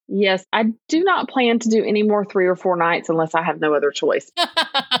Yes, I do not plan to do any more 3 or 4 nights unless I have no other choice.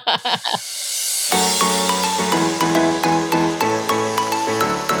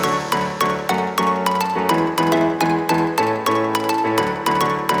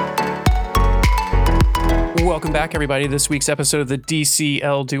 Welcome back, everybody. This week's episode of the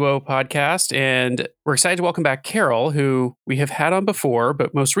DCL Duo podcast. And we're excited to welcome back Carol, who we have had on before,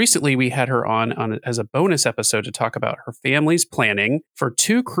 but most recently we had her on as a bonus episode to talk about her family's planning for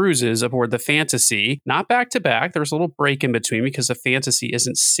 2 cruises aboard the Fantasy. Not back to back. There's a little break in between because the Fantasy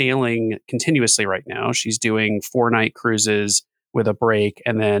isn't sailing continuously right now. She's doing 4-night cruises with a break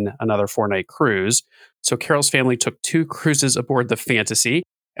and then another 4-night cruise. So Carol's family took 2 cruises aboard the Fantasy.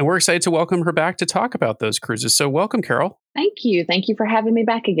 And we're excited to welcome her back to talk about those cruises. So welcome, Carol. Thank you. Thank you for having me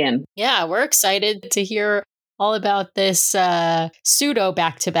back again. Yeah, we're excited to hear all about this pseudo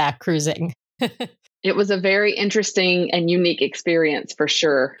back-to-back cruising. It was a very interesting and unique experience for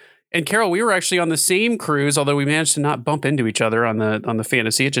sure. And Carol, we were actually on the same cruise, although we managed to not bump into each other on the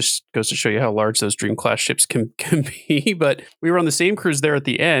Fantasy. It just goes to show you how large those Dream Class ships can be. But we were on the same cruise there at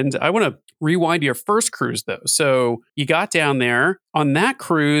the end. I want to rewind to your first cruise, though. So you got down there. On that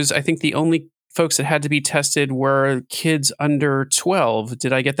cruise, I think the only folks that had to be tested were kids under 12.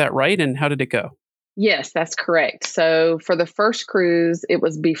 Did I get that right? And how did it go? Yes, that's correct. So for the first cruise, it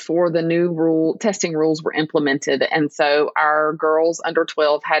was before the new testing rules were implemented. And so our girls under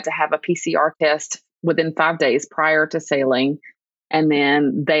 12 had to have a PCR test within 5 days prior to sailing. And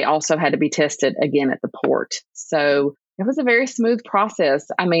then they also had to be tested again at the port. So it was a very smooth process.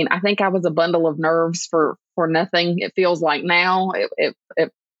 I mean, I think I was a bundle of nerves for nothing. It feels like now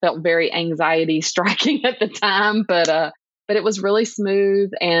it felt very anxiety striking at the time, but it was really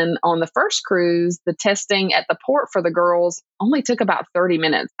smooth. And on the first cruise, the testing at the port for the girls only took about 30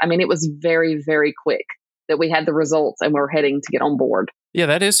 minutes. I mean, it was very, very quick that we had the results and we're heading to get on board. Yeah,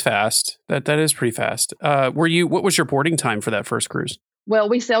 that is fast. That is pretty fast. What was your boarding time for that first cruise? Well,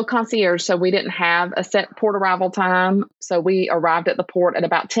 we sailed concierge, so we didn't have a set port arrival time. So we arrived at the port at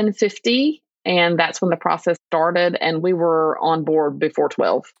about 10:50. And that's when the process started. And we were on board before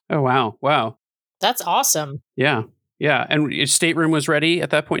 12. Oh, wow. Wow. That's awesome. Yeah. Yeah. And your stateroom was ready at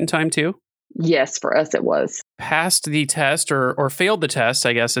that point in time, too? Yes, for us it was. Passed the test or failed the test,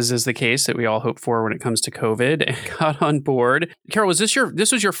 I guess, as is the case that we all hope for when it comes to COVID, and got on board. Carol, was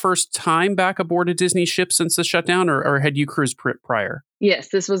this was your first time back aboard a Disney ship since the shutdown, or had you cruised prior? Yes,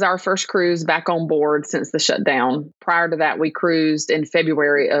 this was our first cruise back on board since the shutdown. Prior to that, we cruised in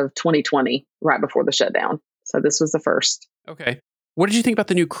February of 2020, right before the shutdown. So this was the first. Okay. What did you think about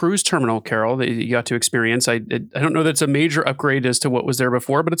the new cruise terminal, Carol, that you got to experience? I don't know that it's a major upgrade as to what was there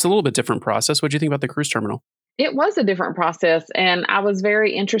before, but it's a little bit different process. What did you think about the cruise terminal? It was a different process, and I was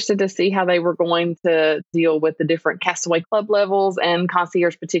very interested to see how they were going to deal with the different Castaway Club levels and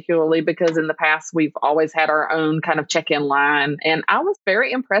concierge particularly, because in the past we've always had our own kind of check-in line, and I was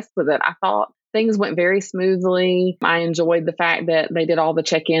very impressed with it. I thought things went very smoothly. I enjoyed the fact that they did all the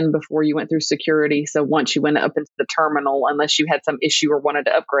check-in before you went through security. So once you went up into the terminal, unless you had some issue or wanted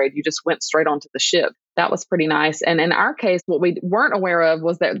to upgrade, you just went straight onto the ship. That was pretty nice. And in our case, what we weren't aware of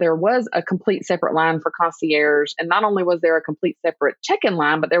was that there was a complete separate line for concierge. And not only was there a complete separate check-in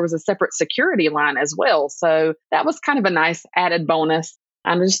line, but there was a separate security line as well. So that was kind of a nice added bonus.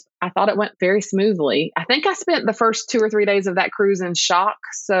 I thought it went very smoothly. I think I spent the first 2 or 3 days of that cruise in shock.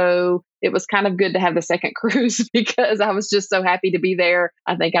 So it was kind of good to have the second cruise because I was just so happy to be there.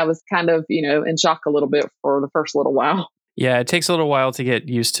 I think I was kind of, in shock a little bit for the first little while. Yeah, it takes a little while to get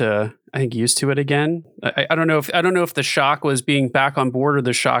used to it again. I don't know if the shock was being back on board or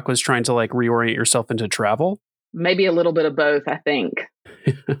the shock was trying to like reorient yourself into travel. Maybe a little bit of both, I think.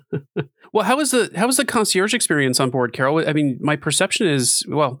 Well, how was the concierge experience on board, Carol? I mean, my perception is,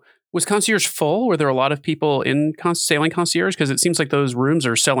 was concierge full? Were there a lot of people in sailing concierge? Because it seems like those rooms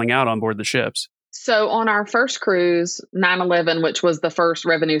are selling out on board the ships. So on our first cruise, 9/11, which was the first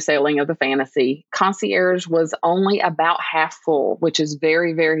revenue sailing of the Fantasy, concierge was only about half full, which is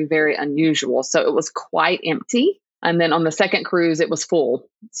very, very, very unusual. So it was quite empty. And then on the second cruise, it was full.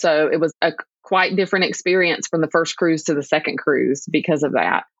 So it was a quite different experience from the first cruise to the second cruise because of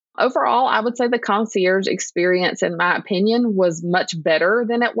that. Overall, I would say the concierge experience, in my opinion, was much better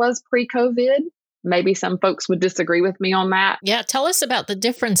than it was pre-COVID. Maybe some folks would disagree with me on that. Yeah, tell us about the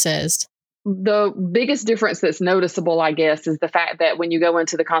differences. The biggest difference that's noticeable, I guess, is the fact that when you go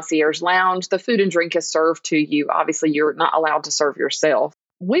into the concierge lounge, the food and drink is served to you. Obviously, you're not allowed to serve yourself.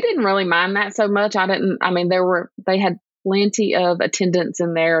 We didn't really mind that so much. They had plenty of attendants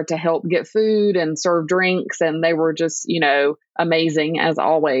in there to help get food and serve drinks. And they were just, amazing as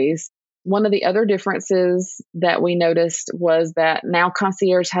always. One of the other differences that we noticed was that now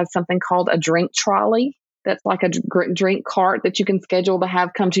Concierge has something called a drink trolley. That's like a drink cart that you can schedule to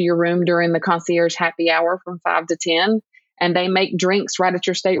have come to your room during the Concierge happy hour from 5 to 10. And they make drinks right at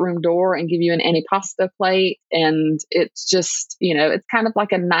your stateroom door and give you an antipasto plate. And it's just, it's kind of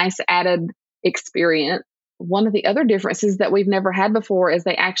like a nice added experience. One of the other differences that we've never had before is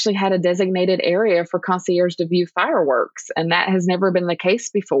they actually had a designated area for Concierge to view fireworks. And that has never been the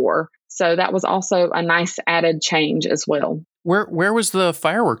case before. So that was also a nice added change as well. Where was the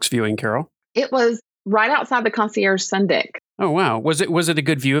fireworks viewing, Carol? It was right outside the Concierge sun deck. Oh, wow. Was it a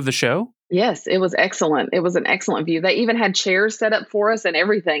good view of the show? Yes, it was excellent. It was an excellent view. They even had chairs set up for us and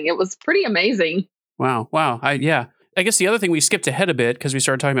everything. It was pretty amazing. Wow. I guess the other thing, we skipped ahead a bit because we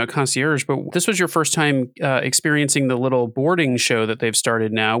started talking about Concierge, but this was your first time experiencing the little boarding show that they've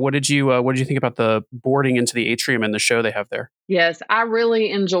started now. What did you think about the boarding into the atrium and the show they have there? Yes, I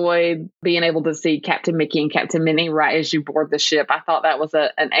really enjoyed being able to see Captain Mickey and Captain Minnie right as you board the ship. I thought that was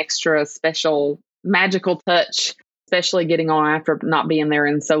an extra special magical touch, especially getting on after not being there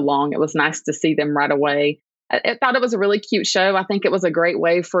in so long. It was nice to see them right away. I thought it was a really cute show. I think it was a great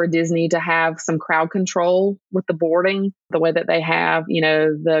way for Disney to have some crowd control with the boarding, the way that they have,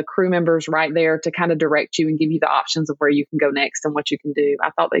 the crew members right there to kind of direct you and give you the options of where you can go next and what you can do. I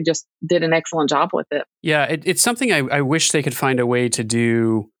thought they just did an excellent job with it. Yeah, it's something I wish they could find a way to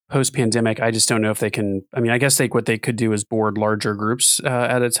do post-pandemic. I just don't know if they can. I mean, I guess what they could do is board larger groups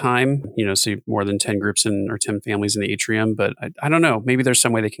at a time, so more than 10 groups or 10 families in the atrium. But I don't know. Maybe there's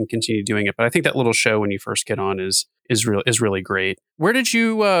some way they can continue doing it. But I think that little show when you first get on is really great. Where did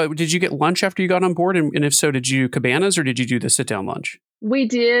you get lunch after you got on board? And if so, did you Cabanas or did you do the sit-down lunch? We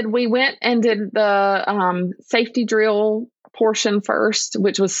did. We went and did the safety drill portion first,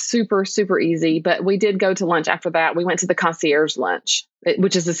 which was super, super easy. But we did go to lunch after that. We went to the Concierge lunch,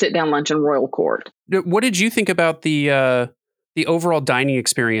 which is a sit-down lunch in Royal Court. What did you think about the overall dining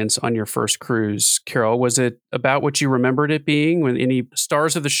experience on your first cruise, Carol? Was it about what you remembered it being? With any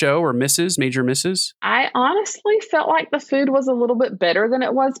stars of the show or major misses? I honestly felt like the food was a little bit better than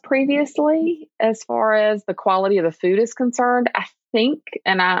it was previously as far as the quality of the food is concerned. I think,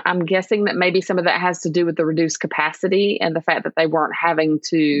 and I'm guessing that maybe some of that has to do with the reduced capacity and the fact that they weren't having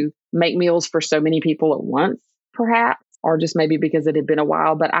to make meals for so many people at once, perhaps, or just maybe because it had been a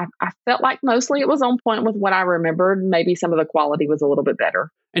while. But I felt like mostly it was on point with what I remembered. Maybe some of the quality was a little bit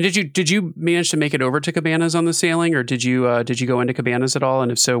better. And did you manage to make it over to Cabanas on the sailing, or did you go into Cabanas at all?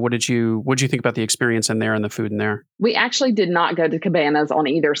 And if so, what did you think about the experience in there and the food in there? We actually did not go to Cabanas on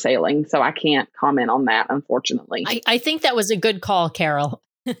either sailing, so I can't comment on that, unfortunately. I think that was a good call, Carol.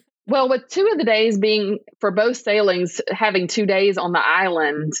 Well, with 2 of the days being for both sailings, having 2 days on the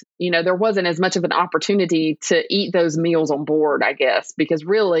island, there wasn't as much of an opportunity to eat those meals on board, I guess, because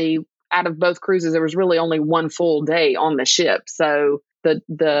really out of both cruises, there was really only one full day on the ship. So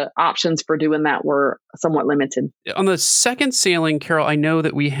the options for doing that were somewhat limited. On the second sailing, Carol, I know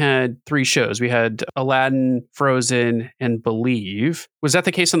that we had 3 shows. We had Aladdin, Frozen, and Believe. Was that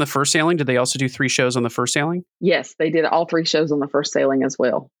the case on the first sailing? Did they also do 3 shows on the first sailing? Yes, they did all 3 shows on the first sailing as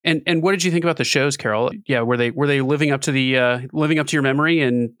well. And what did you think about the shows, Carol? Yeah, were they living up to your memory?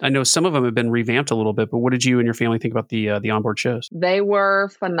 And I know some of them have been revamped a little bit, but what did you and your family think about the onboard shows? They were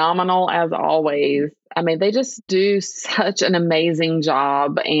phenomenal as always. I mean, they just do such an amazing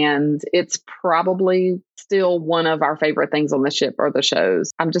job, and it's probably still one of our favorite things on the ship are the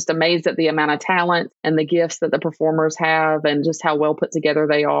shows. I'm just amazed at the amount of talent and the gifts that the performers have and just how well put together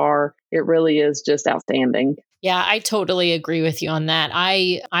they are. It really is just outstanding. Yeah, I totally agree with you on that.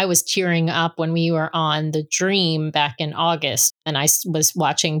 I was tearing up when we were on The Dream back in August, and I was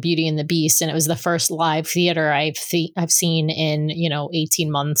watching Beauty and the Beast, and it was the first live theater I've seen in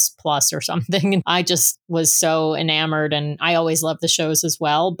 18 months plus or something. And I just was so enamored, and I always love the shows as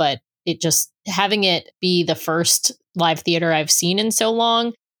well, but it just having it be the first live theater I've seen in so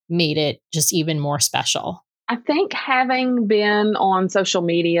long made it just even more special. I think having been on social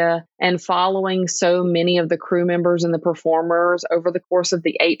media and following so many of the crew members and the performers over the course of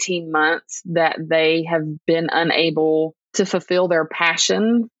the 18 months that they have been unable to fulfill their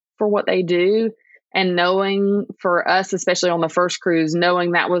passion for what they do, and knowing for us, especially on the first cruise,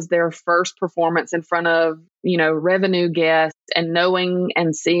 knowing that was their first performance in front of, revenue guests, and knowing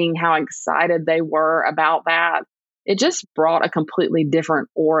and seeing how excited they were about that, it just brought a completely different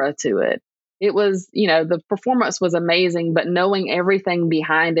aura to it. It was, the performance was amazing, but knowing everything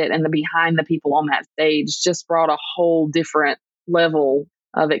behind it and behind the people on that stage just brought a whole different level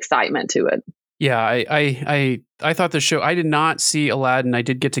of excitement to it. Yeah, I thought the show, I did not see Aladdin. I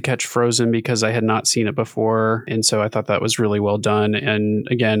did get to catch Frozen because I had not seen it before. And so I thought that was really well done. And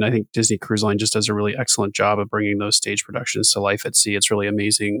again, I think Disney Cruise Line just does a really excellent job of bringing those stage productions to life at sea. It's really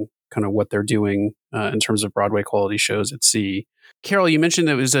amazing kind of what they're doing in terms of Broadway quality shows at sea. Carol, you mentioned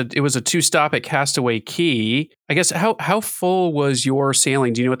that it was a 2-stop at Castaway Cay. I guess how full was your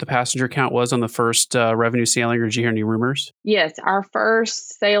sailing? Do you know what the passenger count was on the first revenue sailing, or did you hear any rumors? Yes, our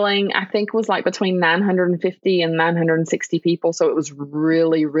first sailing, I think, was like between 950 and 960 people. So it was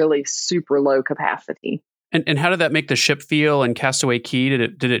really, really super low capacity. And how did that make the ship feel in Castaway Cay?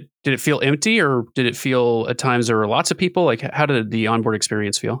 Did it feel empty, or did it feel at times there were lots of people? Like, how did the onboard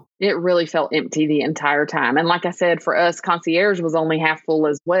experience feel? It really felt empty the entire time. And like I said, for us, concierge was only half full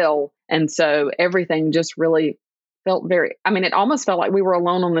as well. And so everything just really felt it almost felt like we were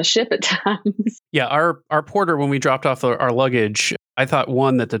alone on the ship at times. Yeah, our porter, when we dropped off our luggage, I thought,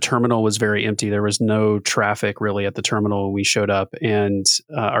 one, that the terminal was very empty. There was no traffic really at the terminal when we showed up. And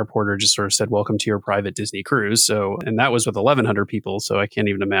our porter just sort of said, "Welcome to your private Disney cruise." So, and that was with 1,100 people. So I can't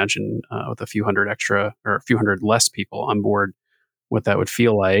even imagine with a few hundred extra or a few hundred less people on board what that would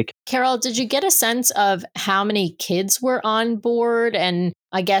feel like. Carol, did you get a sense of how many kids were on board? And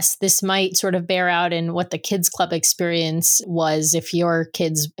I guess this might sort of bear out in what the kids club experience was if your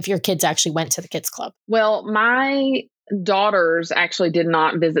kids actually went to the kids club. Well, my daughters actually did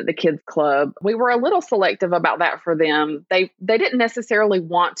not visit the kids club. We were a little selective about that for them. They didn't necessarily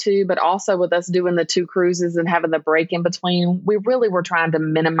want to, but also with us doing the 2 cruises and having the break in between, we really were trying to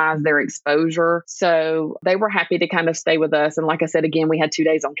minimize their exposure. So they were happy to kind of stay with us. And like I said, again, we had 2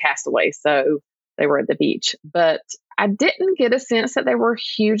 days on Castaway, so they were at the beach. But I didn't get a sense that there were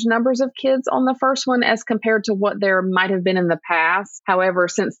huge numbers of kids on the first one as compared to what there might have been in the past. However,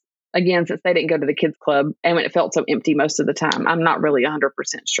 since they didn't go to the kids club and when it felt so empty most of the time, I'm not really 100%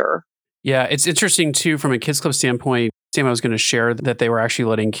 sure. Yeah, it's interesting too from a kids club standpoint. Sam, I was going to share that they were actually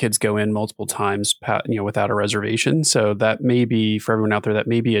letting kids go in multiple times, without a reservation. So that may be, for everyone out there, that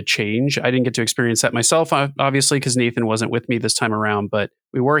may be a change. I didn't get to experience that myself, obviously, because Nathan wasn't with me this time around. But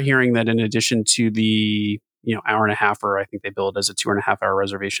we were hearing that in addition to the hour and a half, or I think they billed as a 2.5 hour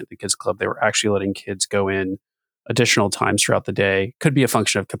reservation at the kids club, they were actually letting kids go in additional times throughout the day. Could be a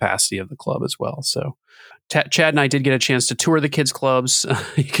function of capacity of the club as well. So Chad and I did get a chance to tour the kids clubs.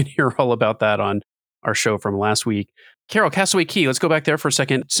 You can hear all about that on our show from last week. Carol, Castaway Cay, let's go back there for a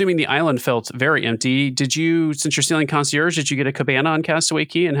second. Assuming the island felt very empty, did you, since you're sailing concierge, did you get a cabana on Castaway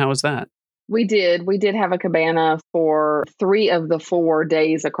Cay, and how was that? We did. We did have a cabana for 3 of the 4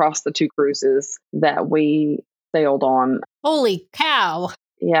 days across the 2 cruises that we sailed on. Holy cow.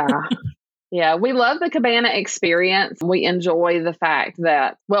 Yeah. Yeah, we love the cabana experience. We enjoy the fact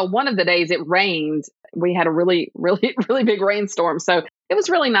that, one of the days it rained. We had a really, really, really big rainstorm. So it was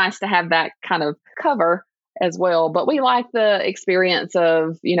really nice to have that kind of cover as well. But we like the experience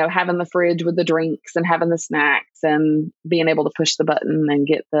of, having the fridge with the drinks and having the snacks and being able to push the button and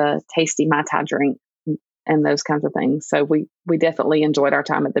get the tasty Mai Tai drink and those kinds of things. So we definitely enjoyed our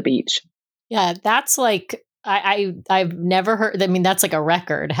time at the beach. Yeah, that's like... I've never heard. I mean, that's like a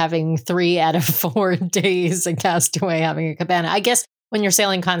record, having 3 out of 4 days in Castaway having a cabana. I guess when you're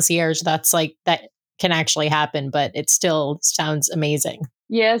sailing concierge, that's like that can actually happen, but it still sounds amazing.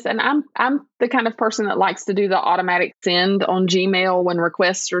 Yes, and I'm the kind of person that likes to do the automatic send on Gmail when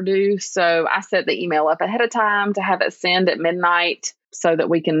requests are due. So I set the email up ahead of time to have it send at midnight so that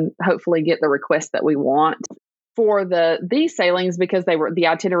we can hopefully get the request that we want. For these sailings, because the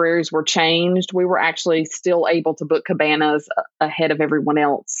itineraries were changed, we were actually still able to book cabanas ahead of everyone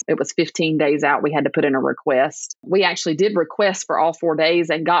else. It was 15 days out. We had to put in a request. We actually did request for all 4 days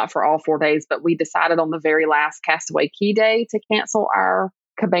and got for all 4 days, but we decided on the very last Castaway Cay day to cancel our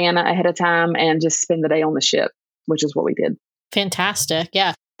cabana ahead of time and just spend the day on the ship, which is what we did. Fantastic.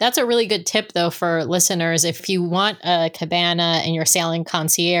 Yeah. That's a really good tip, though, for listeners. If you want a cabana and you're sailing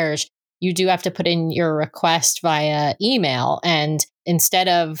concierge, you do have to put in your request via email. And instead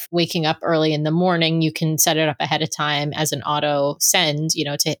of waking up early in the morning, you can set it up ahead of time as an auto send,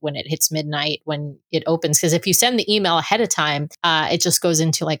 to when it hits midnight when it opens. Because if you send the email ahead of time, it just goes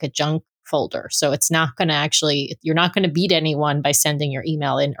into like a junk folder. So it's not going to you're not going to beat anyone by sending your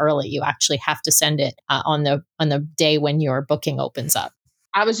email in early. You actually have to send it on the day when your booking opens up.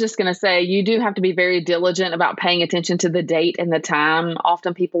 I was just going to say, you do have to be very diligent about paying attention to the date and the time.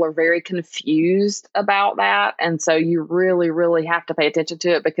 Often people are very confused about that. And so you really, really have to pay attention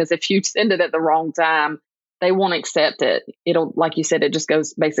to it, because if you send it at the wrong time, they won't accept it. It'll, like you said, it just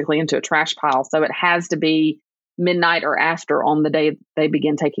goes basically into a trash pile. So it has to be midnight or after on the day they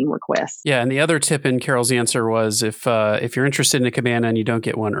begin taking requests. Yeah, and the other tip in Carol's answer was if you're interested in a cabana and you don't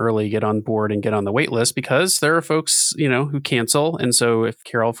get one early, get on board and get on the wait list, because there are folks, who cancel. And so if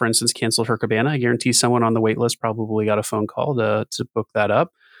Carol, for instance, canceled her cabana, I guarantee someone on the wait list probably got a phone call to book that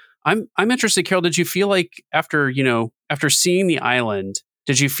up. I'm interested, Carol, did you feel like after seeing the island,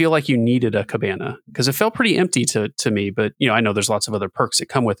 did you feel like you needed a cabana? Because it felt pretty empty to me, but I know there's lots of other perks that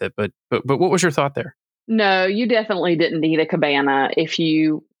come with it, but what was your thought there? No, you definitely didn't need a cabana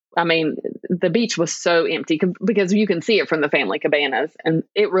the beach was so empty because you can see it from the family cabanas, and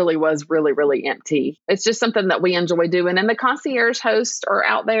it really was really, really empty. It's just something that we enjoy doing. And the concierge hosts are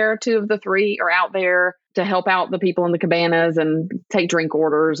out there. 2 of the 3 are out there to help out the people in the cabanas and take drink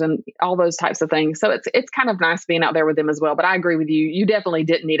orders and all those types of things. So it's kind of nice being out there with them as well. But I agree with you. You definitely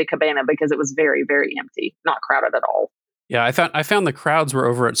didn't need a cabana because it was very, very empty, not crowded at all. Yeah, I found the crowds were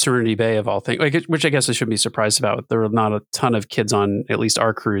over at Serenity Bay of all things, which I guess I shouldn't be surprised about. There were not a ton of kids on at least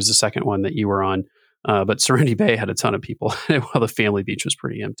our cruise, the second one that you were on. But Serenity Bay had a ton of people while the family beach was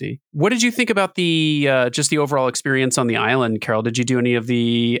pretty empty. What did you think about the just the overall experience on the island, Carol? Did you do any of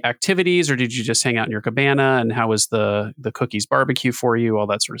the activities, or did you just hang out in your cabana? And how was the cookies barbecue for you? All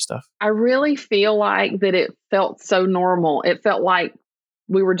that sort of stuff. I really feel like that it felt so normal. It felt like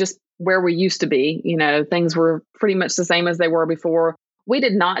we were just where we used to be. Things were pretty much the same as they were before. We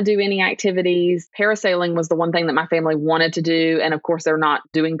did not do any activities. Parasailing was the one thing that my family wanted to do. And of course, they're not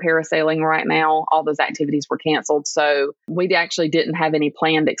doing parasailing right now. All those activities were canceled. So we actually didn't have any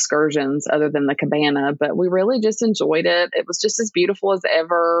planned excursions other than the cabana, but we really just enjoyed it. It was just as beautiful as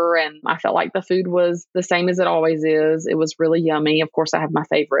ever. And I felt like the food was the same as it always is. It was really yummy. Of course, I have my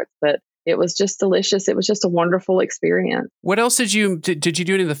favorites, but it was just delicious. It was just a wonderful experience. What else did you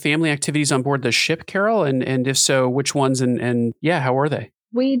do any of the family activities on board the ship, Carol? And if so, which ones? And how were they?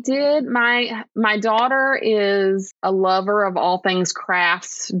 We did. My daughter is a lover of all things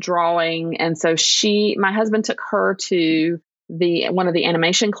crafts, drawing, and so my husband took her to one of the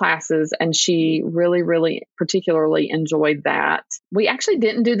animation classes, and she really, really particularly enjoyed that. We actually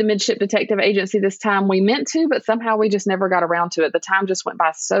didn't do the Midship Detective Agency this time. We meant to, but somehow we just never got around to it. The time just went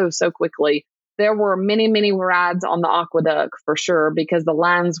by so quickly. There were many, many rides on the aqueduct for sure, because the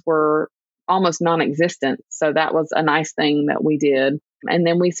lines were almost non-existent. So that was a nice thing that we did. And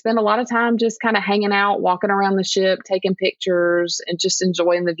then we spent a lot of time just kind of hanging out, walking around the ship, taking pictures, and just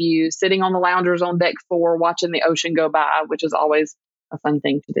enjoying the view, sitting on the loungers on deck 4, watching the ocean go by, which is always a fun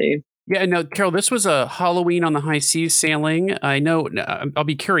thing to do. Yeah, no, Carol, this was a Halloween on the High Seas sailing. I know, I'll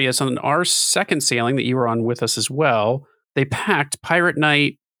be curious, on our second sailing that you were on with us as well, they packed Pirate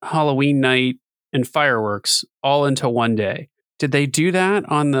Night, Halloween night, and fireworks all into one day. Did they do that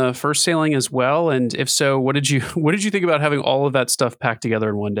on the first sailing as well? And if so, what did you think about having all of that stuff packed together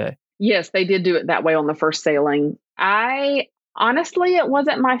in one day? Yes, they did do it that way on the first sailing. Honestly, it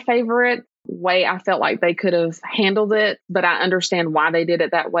wasn't my favorite way. I felt like they could have handled it, but I understand why they did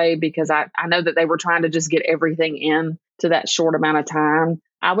it that way, because I know that they were trying to just get everything in to that short amount of time.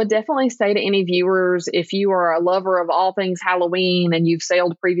 I would definitely say to any viewers, if you are a lover of all things Halloween and you've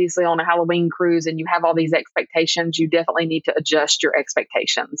sailed previously on a Halloween cruise and you have all these expectations, you definitely need to adjust your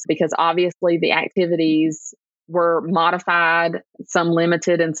expectations, because obviously the activities were modified, some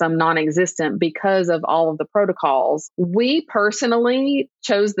limited and some non-existent because of all of the protocols. We personally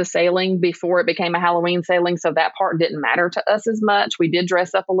chose the sailing before it became a Halloween sailing, so that part didn't matter to us as much. We did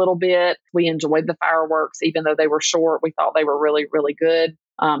dress up a little bit. We enjoyed the fireworks, even though they were short. We thought they were really, really good.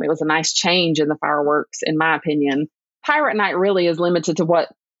 It was a nice change in the fireworks, in my opinion. Pirate Night really is limited to what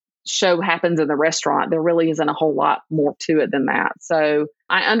show happens in the restaurant. There really isn't a whole lot more to it than that. So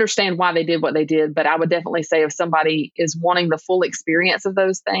I understand why they did what they did, but I would definitely say if somebody is wanting the full experience of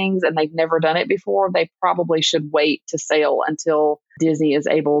those things and they've never done it before, they probably should wait to sail until Disney is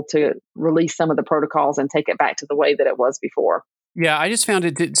able to release some of the protocols and take it back to the way that it was before. Yeah, I just found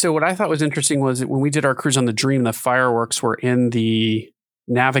it. So what I thought was interesting was that when we did our cruise on the Dream, the fireworks were in the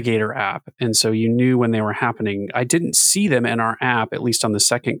Navigator app. And so you knew when they were happening. I didn't see them in our app, at least on the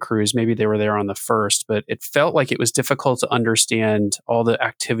second cruise. Maybe they were there on the first, but it felt like it was difficult to understand all the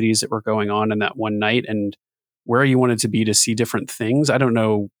activities that were going on in that one night and where you wanted to be to see different things. I don't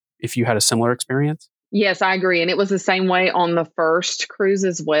know if you had a similar experience. Yes, I agree. And it was the same way on the first cruise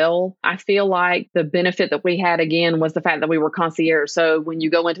as well. I feel like the benefit that we had, again, was the fact that we were concierge. So when you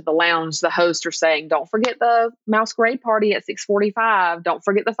go into the lounge, the hosts are saying, don't forget the masquerade party at 6:45. Don't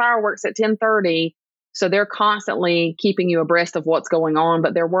forget the fireworks at 10:30. So they're constantly keeping you abreast of what's going on.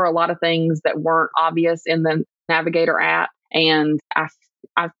 But there were a lot of things that weren't obvious in the Navigator app. And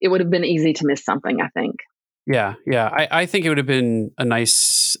it would have been easy to miss something, I think. Yeah. I think it would have been a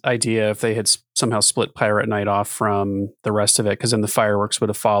nice idea if they had somehow split Pirate Night off from the rest of it, because then the fireworks would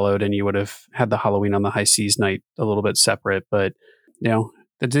have followed and you would have had the Halloween on the High Seas night a little bit separate. But,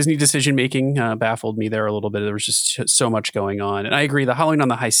 the Disney decision making baffled me there a little bit. There was just so much going on. And I agree, the Halloween on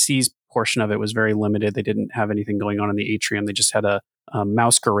the High Seas portion of it was very limited. They didn't have anything going on in the atrium. They just had a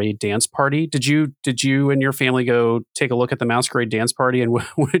masquerade dance party. Did you and your family go take a look at the masquerade dance party, and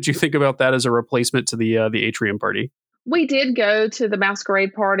what did you think about that as a replacement to the atrium party? We did go to the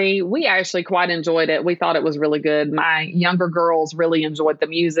masquerade party. We actually quite enjoyed it. We thought it was really good. My younger girls really enjoyed the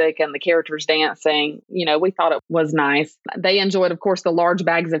music and the characters dancing. We thought it was nice. They enjoyed, of course, the large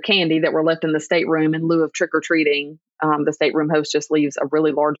bags of candy that were left in the stateroom in lieu of trick-or-treating. The stateroom host just leaves a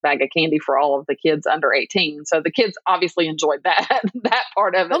really large bag of candy for all of the kids under 18. So the kids obviously enjoyed that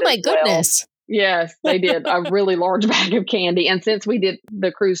part of it. Oh my goodness. Yes, they did a really large bag of candy. And since we did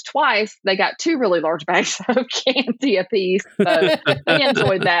the cruise twice, they got 2 really large bags of candy apiece. So they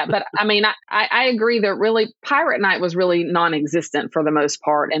enjoyed that. But I mean, I agree that really Pirate Night was really non-existent for the most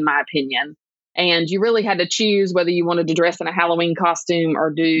part, in my opinion. And you really had to choose whether you wanted to dress in a Halloween costume or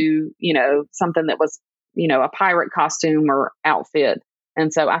do, something that was, a pirate costume or outfit.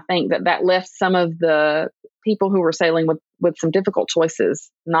 And so I think that left some of the people who were sailing with some difficult choices,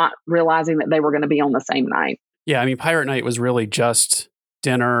 not realizing that they were going to be on the same night. Yeah, I mean, Pirate Night was really just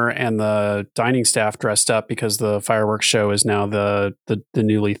dinner and the dining staff dressed up, because the fireworks show is now the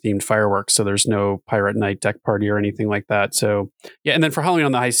newly themed fireworks. So there's no Pirate Night deck party or anything like that. So yeah, and then for Halloween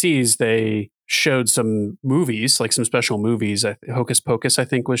on the High Seas, they showed some movies, like some special movies. Hocus Pocus, I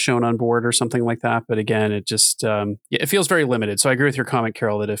think, was shown on board or something like that. But again, it just it feels very limited. So I agree with your comment,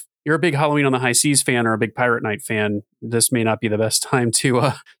 Carol, that if you're a big Halloween on the High Seas fan or a big Pirate Night fan, this may not be the best time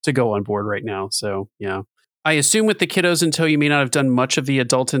to go on board right now. So yeah. I assume with the kiddos in tow, you may not have done much of the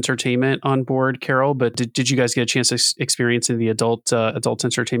adult entertainment on board, Carol, but did you guys get a chance to experience in the adult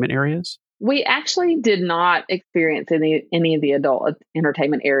entertainment areas? We actually did not experience any of the adult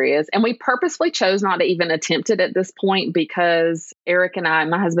entertainment areas. And we purposefully chose not to even attempt it at this point, because Eric and I,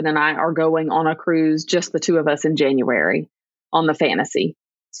 my husband and I, are going on a cruise, just the 2 of us, in January on the Fantasy.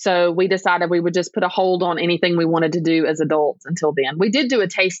 So we decided we would just put a hold on anything we wanted to do as adults until then. We did do a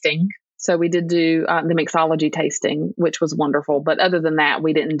tasting. So we did do the mixology tasting, which was wonderful. But other than that,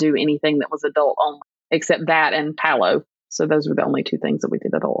 we didn't do anything that was adult only, except that and Palo. So those were the only 2 things that we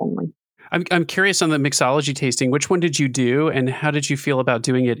did adult only. I'm curious on the mixology tasting. Which one did you do, and how did you feel about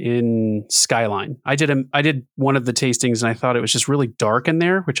doing it in Skyline? I did one of the tastings, and I thought it was just really dark in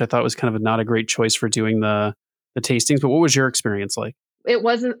there, which I thought was kind of not a great choice for doing the tastings. But what was your experience like?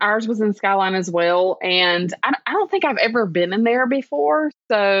 Ours was in Skyline as well. And I don't think I've ever been in there before.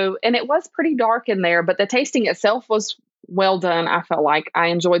 So, and it was pretty dark in there, but the tasting itself was well done. I felt like I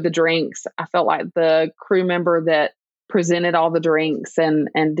enjoyed the drinks. I felt like the crew member that presented all the drinks and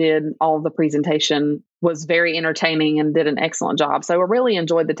did all the presentation was very entertaining and did an excellent job. So I really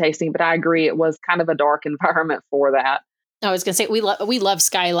enjoyed the tasting, but I agree it was kind of a dark environment for that. I was going to say, we love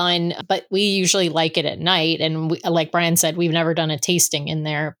Skyline, but we usually like it at night. And like Brian said, we've never done a tasting in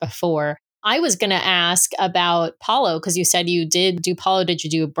there before. I was going to ask about Palo, because you said you did do Palo. Did you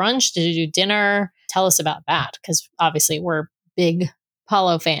do a brunch? Did you do dinner? Tell us about that, because obviously we're big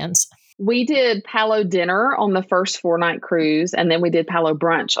Palo fans. We did Palo dinner on the first 4-night cruise, and then we did Palo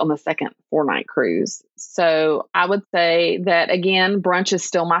brunch on the second 4-night cruise. So I would say that, again, brunch is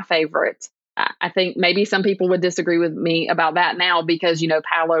still my favorite. I think maybe some people would disagree with me about that now, because,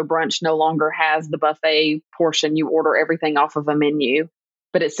 Palo brunch no longer has the buffet portion. You order everything off of a menu,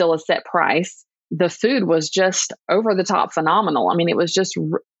 but it's still a set price. The food was just over the top phenomenal. I mean, it was just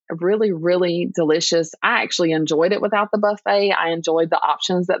really, really delicious. I actually enjoyed it without the buffet. I enjoyed the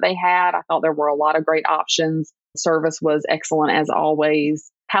options that they had. I thought there were a lot of great options. Service was excellent as always.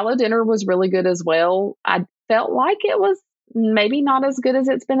 Palo dinner was really good as well. I felt like it was maybe not as good as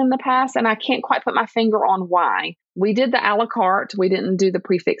it's been in the past, and I can't quite put my finger on why. We did the a la carte. We didn't do the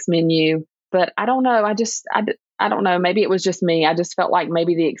prefix menu, but I don't know. I don't know. Maybe it was just me. I just felt like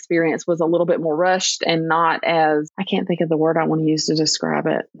maybe the experience was a little bit more rushed and not as, I can't think of the word I want to use to describe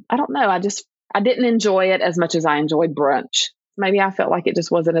it. I don't know. I didn't enjoy it as much as I enjoyed brunch. Maybe I felt like it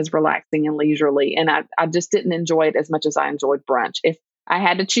just wasn't as relaxing and leisurely, and I just didn't enjoy it as much as I enjoyed brunch. If I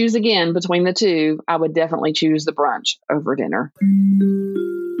had to choose again between the 2, I would definitely choose the brunch over dinner.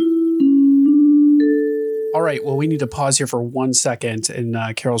 All right. Well, we need to pause here for 1 second in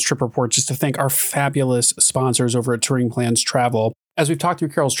Carol's trip report just to thank our fabulous sponsors over at Touring Plans Travel. As we've talked through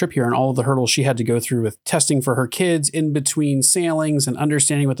Carol's trip here and all of the hurdles she had to go through with testing for her kids in between sailings and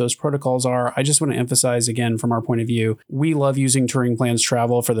understanding what those protocols are, I just want to emphasize again, from our point of view, we love using Touring Plans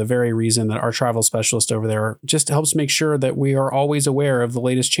Travel for the very reason that our travel specialist over there just helps make sure that we are always aware of the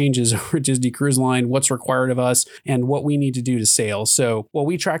latest changes over at Disney Cruise Line, what's required of us, and what we need to do to sail. So while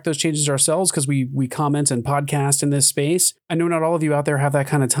we track those changes ourselves because we comment and podcast in this space, I know not all of you out there have that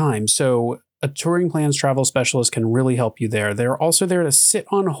kind of time. So a Touring Plans Travel specialist can really help you there. They're also there to sit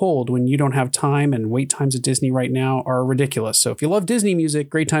on hold when you don't have time, and wait times at Disney right now are ridiculous. So if you love Disney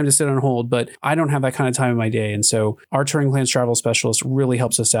music, great time to sit on hold, but I don't have that kind of time in my day. And so our Touring Plans Travel specialist really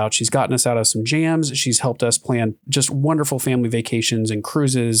helps us out. She's gotten us out of some jams. She's helped us plan just wonderful family vacations and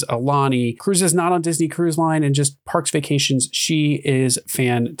cruises. Alani, cruises not on Disney Cruise Line, and just parks vacations. She is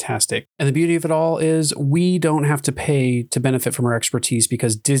fantastic. And the beauty of it all is we don't have to pay to benefit from her expertise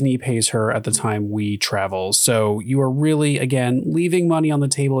because Disney pays her at the time we travel. So you are really, again, leaving money on the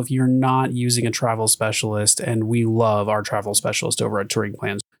table if you're not using a travel specialist. And we love our travel specialist over at Touring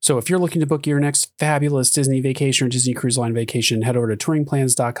Plans. So if you're looking to book your next fabulous Disney vacation or Disney Cruise Line vacation, head over to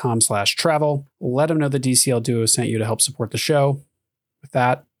touringplans.com/travel. Let them know the DCL Duo sent you to help support the show. With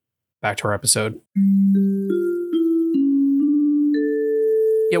that, back to our episode.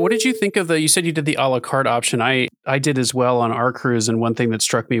 Yeah, what did you think of you said you did the a la carte option. I did as well on our cruise. And one thing that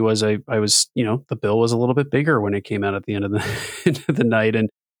struck me was I was, the bill was a little bit bigger when it came out at the end of the, end of the night. And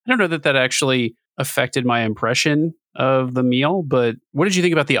I don't know that actually affected my impression of the meal, but what did you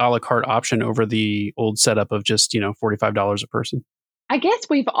think about the a la carte option over the old setup of just, $45 a person? I guess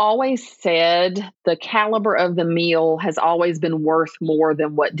we've always said the caliber of the meal has always been worth more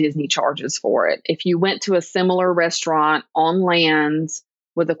than what Disney charges for it. If you went to a similar restaurant on land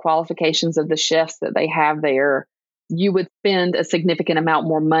with the qualifications of the chefs that they have there, you would spend a significant amount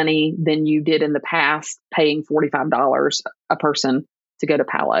more money than you did in the past paying $45 a person to go to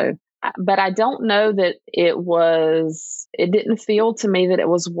Palo. But I don't know that it didn't feel to me that it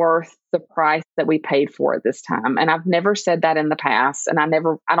was worth the price that we paid for it this time. And I've never said that in the past. And I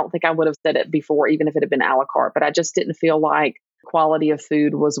don't think I would have said it before, even if it had been a la carte, but I just didn't feel like quality of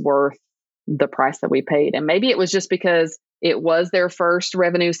food was worth the price that we paid. And maybe it was just because it was their first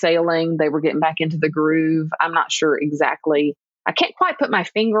revenue sailing. They were getting back into the groove. I'm not sure exactly. I can't quite put my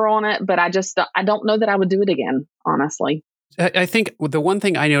finger on it, but I don't know that I would do it again, honestly. I think the one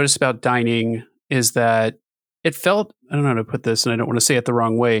thing I noticed about dining is that it felt, I don't know how to put this, and I don't want to say it the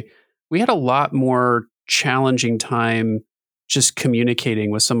wrong way. We had a lot more challenging time just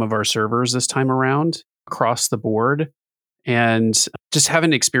communicating with some of our servers this time around across the board. And just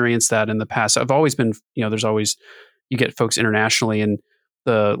haven't experienced that in the past. I've always been, there's always, you get folks internationally and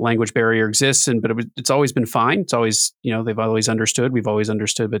the language barrier exists, but it's always been fine. It's always, they've always understood. We've always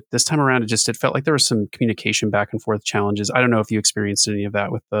understood. But this time around, it felt like there was some communication back and forth challenges. I don't know if you experienced any of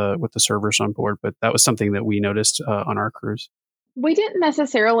that with the servers on board, but that was something that we noticed on our cruise. We didn't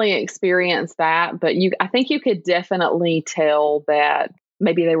necessarily experience that, but I think you could definitely tell that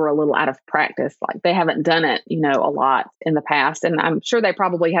maybe they were a little out of practice. Like they haven't done it, a lot in the past. And I'm sure they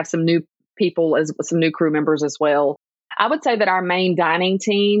probably have some new people, some new crew members as well. I would say that our main dining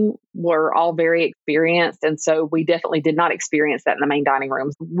team were all very experienced. And so we definitely did not experience that in the main dining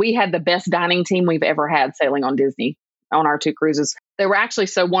rooms. We had the best dining team we've ever had sailing on Disney on our two cruises. They were actually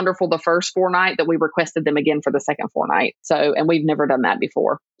so wonderful the first fortnight that we requested them again for the second fortnight. So, and we've never done that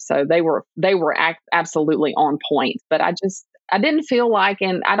before. So they were absolutely on point. But I didn't feel like,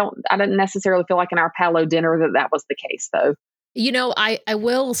 and I didn't necessarily feel like in our Palo dinner that was the case though. I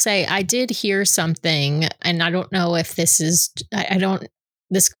will say I did hear something, and I don't know if this could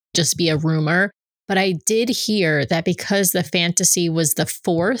just be a rumor, but I did hear that because the Fantasy was the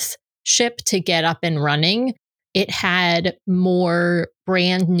fourth ship to get up and running, it had more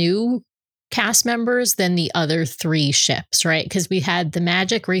brand new cast members than the other three ships, right? Because we had the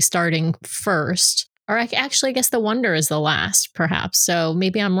Magic restarting first, or I guess the Wonder is the last, perhaps. So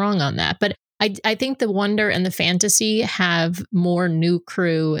maybe I'm wrong on that, but I think the Wonder and the Fantasy have more new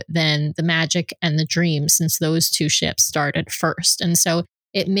crew than the Magic and the Dream, since those two ships started first. And so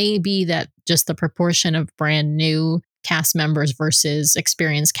it may be that just the proportion of brand new cast members versus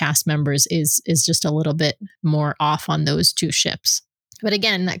experienced cast members is just a little bit more off on those two ships. But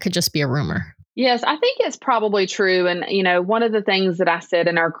again, that could just be a rumor. Yes, I think it's probably true. And, one of the things that I said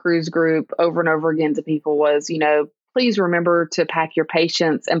in our cruise group over and over again to people was, please remember to pack your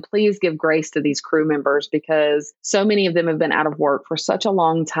patience and please give grace to these crew members, because so many of them have been out of work for such a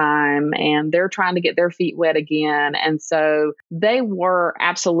long time and they're trying to get their feet wet again. And so they were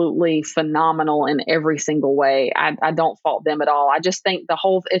absolutely phenomenal in every single way. I don't fault them at all. I just think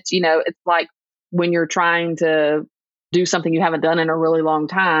it's like when you're trying to do something you haven't done in a really long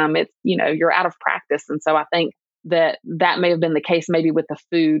time, it's, you're out of practice. And so I think that may have been the case maybe with the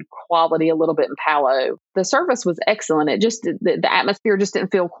food quality a little bit in Palo. The service was excellent. It just, the atmosphere just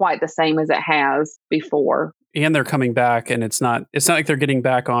didn't feel quite the same as it has before. And they're coming back, and it's not like they're getting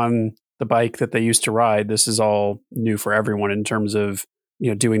back on the bike that they used to ride. This is all new for everyone in terms of,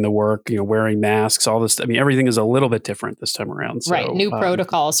 doing the work, wearing masks, all this. I mean, everything is a little bit different this time around. So, right. New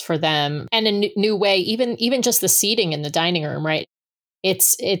protocols for them, and a new way, even just the seating in the dining room, right?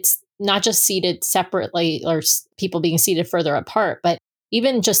 It's not just seated separately or people being seated further apart, but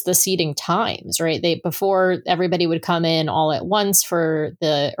even just the seating times, right? Before everybody would come in all at once for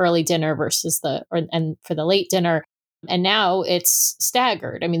the early dinner versus and for the late dinner. And now it's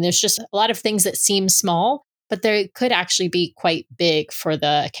staggered. I mean, there's just a lot of things that seem small, but they could actually be quite big for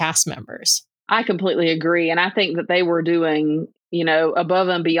the cast members. I completely agree. And I think that they were doing, above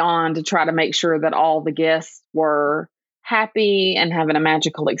and beyond to try to make sure that all the guests were happy and having a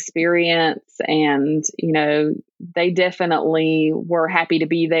magical experience. And, they definitely were happy to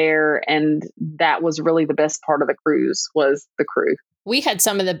be there. And that was really the best part of the cruise, was the crew. We had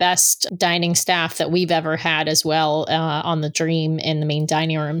some of the best dining staff that we've ever had as well on the Dream in the main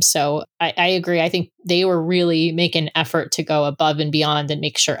dining room. So I agree. I think they were really making an effort to go above and beyond and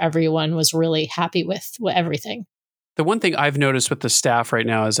make sure everyone was really happy with everything. The one thing I've noticed with the staff right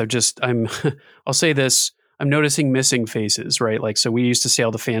now is I'll say this, I'm noticing missing faces, right? Like, so we used to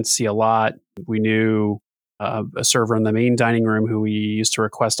sail the Fantasy a lot. We knew a server in the main dining room who we used to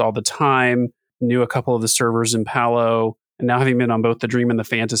request all the time, knew a couple of the servers in Palo. And now having been on both the Dream and the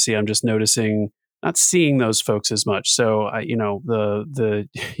Fantasy, I'm just noticing not seeing those folks as much. So, the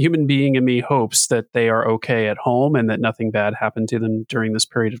human being in me hopes that they are okay at home and that nothing bad happened to them during this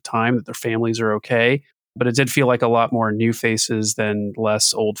period of time, that their families are okay. But it did feel like a lot more new faces than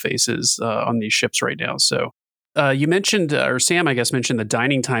less old faces on these ships right now. So you mentioned, or Sam, I guess, mentioned the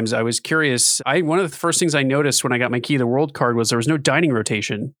dining times. I was curious. One of the first things I noticed when I got my Key to the World card was there was no dining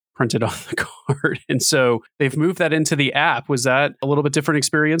rotation printed on the card. And so they've moved that into the app. Was that a little bit different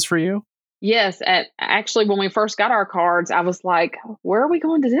experience for you? Yes. Actually, when we first got our cards, I was like, where are we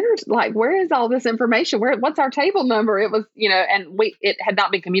going to dinner? Like, where is all this information? What's our table number? It was, and it had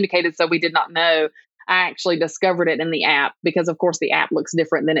not been communicated, so we did not know. I actually discovered it in the app because, of course, the app looks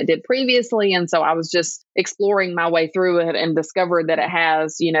different than it did previously. And so I was just exploring my way through it and discovered that it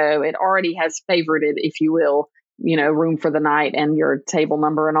has, it already has favorited, if you will, room for the night, and your table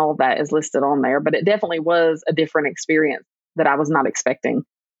number and all of that is listed on there. But it definitely was a different experience that I was not expecting.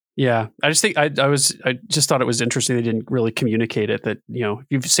 Yeah, I just think I just thought it was interesting they didn't really communicate it. That, if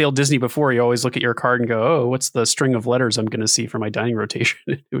you've sailed Disney before, you always look at your card and go, oh, what's the string of letters I'm going to see for my dining rotation?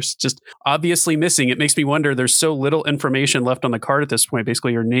 It was just obviously missing. It makes me wonder, there's so little information left on the card at this point.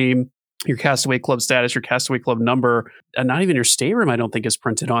 Basically your name, your Castaway Club status, your Castaway Club number, and not even your stateroom, I don't think, is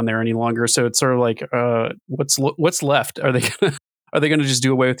printed on there any longer. So it's sort of like, what's left? Are they going to just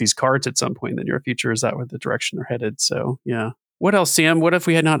do away with these cards at some point in the near future? Is that where the direction they're headed? So, yeah. What else, Sam? What if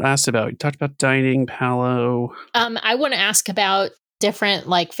we had not asked about? You talked about dining, Palo. I want to ask about different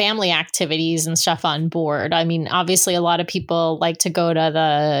family activities and stuff on board. I mean, obviously a lot of people like to go to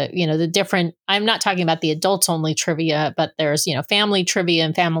the different, I'm not talking about the adults only trivia, but there's, family trivia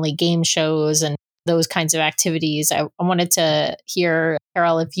and family game shows and those kinds of activities. I wanted to hear,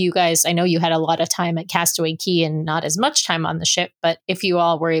 Carol, if you guys, I know you had a lot of time at Castaway Cay and not as much time on the ship, but if you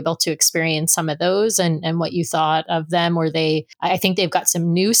all were able to experience some of those and what you thought of them. I think they've got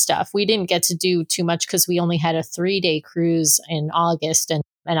some new stuff. We didn't get to do too much because we only had a 3-day cruise in August. And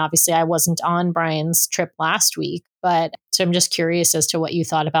obviously I wasn't on Brian's trip last week, but so I'm just curious as to what you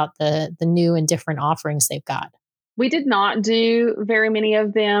thought about the new and different offerings they've got. We did not do very many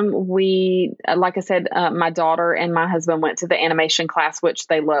of them. We, like I said, my daughter and my husband went to the animation class, which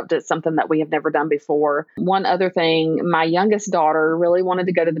they loved. It's something that we have never done before. One other thing, my youngest daughter really wanted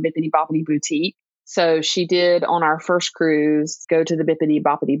to go to the Bippity Boppity Boutique. So she did, on our first cruise, go to the Bippity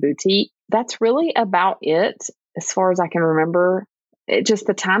Boppity Boutique. That's really about it as far as I can remember.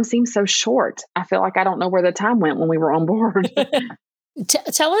 The time seems so short. I feel like I don't know where the time went when we were on board.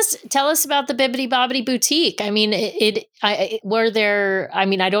 Tell us about the Bippity Boppity Boutique. I mean, I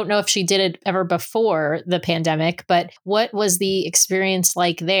don't know if she did it ever before the pandemic, but what was the experience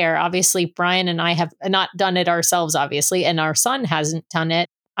like there? Obviously, Brian and I have not done it ourselves, obviously, and our son hasn't done it.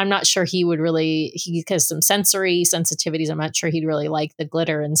 I'm not sure he has some sensory sensitivities. I'm not sure he'd really like the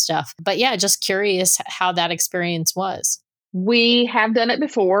glitter and stuff. But yeah, just curious how that experience was. We have done it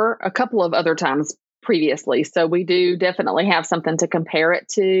before a couple of other times previously. So we do definitely have something to compare it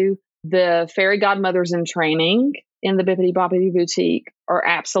to. The fairy godmothers in training in the Bippity Boppity Boutique are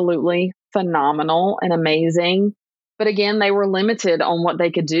absolutely phenomenal and amazing. But again, they were limited on what they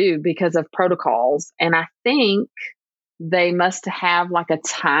could do because of protocols. And I think they must have like a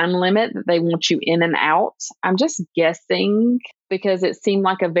time limit that they want you in and out. I'm just guessing because it seemed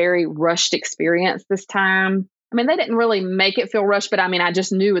like a very rushed experience this time. I mean, they didn't really make it feel rushed, but I mean, I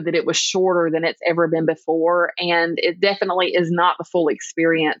just knew that it was shorter than it's ever been before. And it definitely is not the full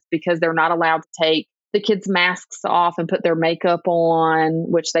experience because they're not allowed to take the kids' masks off and put their makeup on,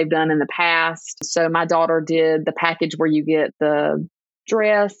 which they've done in the past. So my daughter did the package where you get the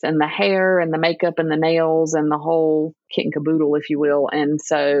dress and the hair and the makeup and the nails and the whole kit and caboodle, if you will. And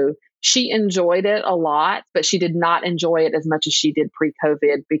so she enjoyed it a lot, but she did not enjoy it as much as she did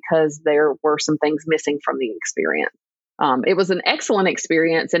pre-COVID because there were some things missing from the experience. It was an excellent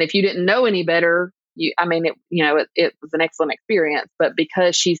experience. And if you didn't know any better, it was an excellent experience, but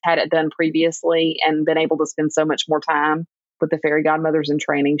because she's had it done previously and been able to spend so much more time with the fairy godmothers in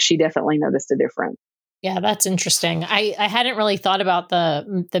training, she definitely noticed a difference. Yeah, that's interesting. I hadn't really thought about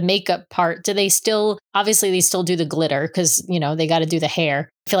the makeup part. Do they still, obviously they still do the glitter because, they got to do the hair.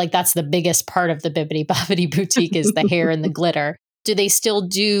 I feel like that's the biggest part of the Bibbidi Bobbidi Boutique is the hair and the glitter. Do they still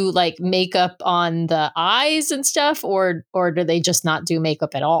do like makeup on the eyes and stuff or do they just not do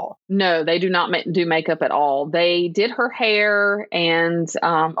makeup at all? No, they do not do makeup at all. They did her hair and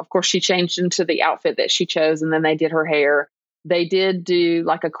of course she changed into the outfit that she chose and then they did her hair. They did do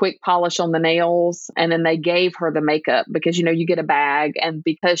like a quick polish on the nails and then they gave her the makeup because, you get a bag and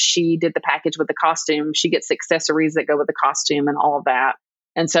because she did the package with the costume, she gets accessories that go with the costume and all of that.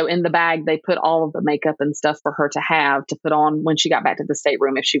 And so in the bag, they put all of the makeup and stuff for her to have to put on when she got back to the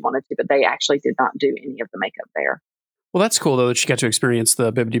stateroom if she wanted to, but they actually did not do any of the makeup there. Well, that's cool, though, that she got to experience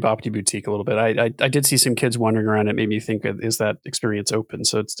the Bibbidi Bobbidi Boutique a little bit. I did see some kids wandering around. It made me think, is that experience open?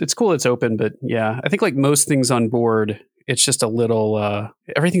 So it's cool it's open, but yeah, I think like most things on board, it's just a little,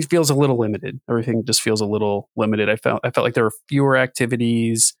 everything feels a little limited. Everything just feels a little limited. I felt like there were fewer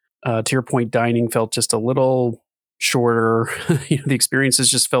activities. To your point, dining felt just a little shorter. The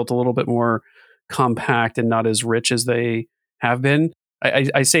experiences just felt a little bit more compact and not as rich as they have been.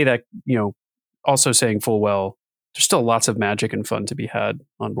 I say that, also saying full well, there's still lots of magic and fun to be had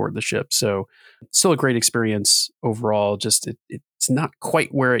on board the ship. So still a great experience overall. Just it's not quite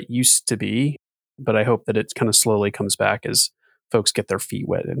where it used to be, but I hope that it kind of slowly comes back as folks get their feet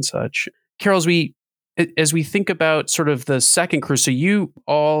wet and such. Carol, as we think about sort of the second cruise, so you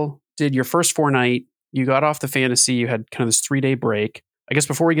all did your first 4-night, you got off the Fantasy, you had kind of this 3-day break. I guess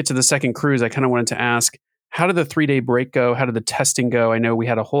before we get to the second cruise, I kind of wanted to ask, how did the 3-day break go? How did the testing go? I know we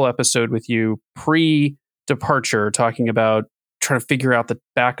had a whole episode with you pre-departure talking about trying to figure out the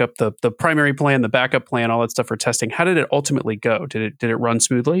backup, the primary plan, the backup plan, all that stuff for testing. How did it ultimately go? Did it run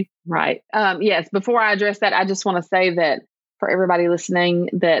smoothly? Right. Yes. Before I address that, I just want to say that for everybody listening,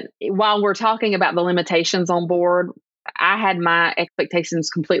 that while we're talking about the limitations on board, I had my expectations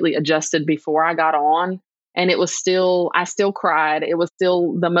completely adjusted before I got on. And I still cried. It was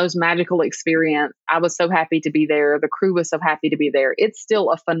still the most magical experience. I was so happy to be there. The crew was so happy to be there. It's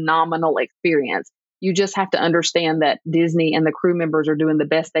still a phenomenal experience. You just have to understand that Disney and the crew members are doing the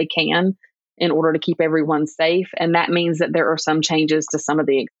best they can in order to keep everyone safe. And that means that there are some changes to some of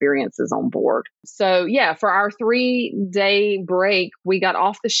the experiences on board. So yeah, for our 3-day break, we got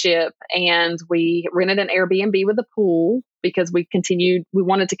off the ship and we rented an Airbnb with a pool because we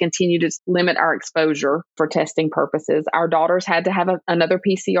wanted to continue to limit our exposure for testing purposes. Our daughters had to have another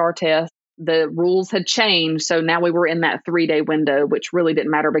PCR test. The rules had changed. So now we were in that 3-day window, which really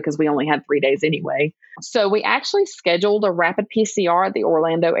didn't matter because we only had 3 days anyway. So we actually scheduled a rapid PCR at the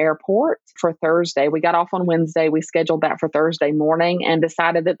Orlando airport for Thursday. We got off on Wednesday. We scheduled that for Thursday morning and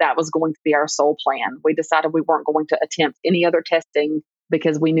decided that was going to be our sole plan. We decided we weren't going to attempt any other testing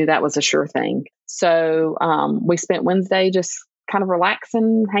because we knew that was a sure thing. So we spent Wednesday just kind of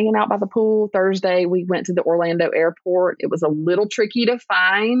relaxing, hanging out by the pool. Thursday, we went to the Orlando airport. It was a little tricky to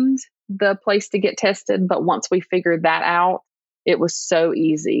find the place to get tested, but once we figured that out, it was so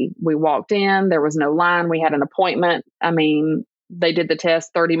easy. We walked in, there was no line. We had an appointment. I mean, they did the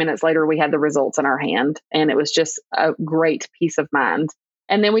test. 30 minutes later, we had the results in our hand, and it was just a great peace of mind.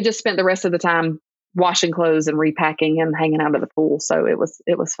 And then we just spent the rest of the time washing clothes and repacking and hanging out at the pool. So it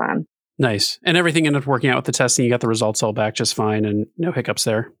was fun. Nice. And everything ended up working out with the testing. You got the results all back just fine and no hiccups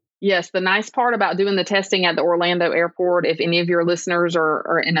there. Yes. The nice part about doing the testing at the Orlando airport, if any of your listeners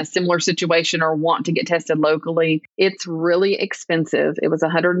are in a similar situation or want to get tested locally, it's really expensive. It was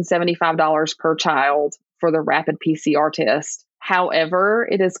 $175 per child for the rapid PCR test. However,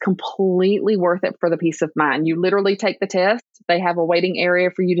 it is completely worth it for the peace of mind. You literally take the test. They have a waiting area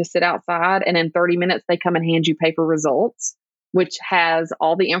for you to sit outside. And in 30 minutes, they come and hand you paper results. which has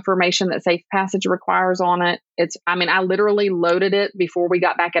all the information that Safe Passage requires on it. I literally loaded it before we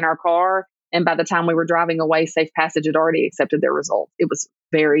got back in our car. And by the time we were driving away, Safe Passage had already accepted their results. It was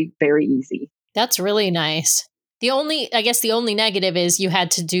very, very easy. That's really nice. The only negative is you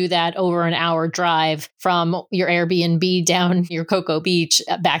had to do that over an hour drive from your Airbnb down your Cocoa Beach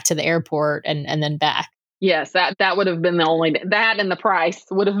back to the airport and then back. Yes, that would have been that and the price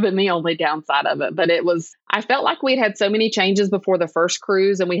would have been the only downside of it. But I felt like we'd had so many changes before the first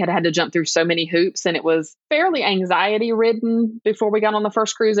cruise and we had to jump through so many hoops, and it was fairly anxiety ridden before we got on the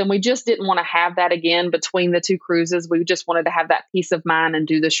first cruise. And we just didn't want to have that again between the two cruises. We just wanted to have that peace of mind and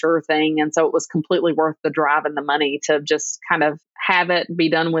do the sure thing. And so it was completely worth the drive and the money to just kind of have it,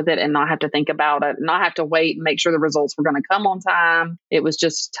 be done with it, and not have to think about it, not have to wait and make sure the results were going to come on time. It was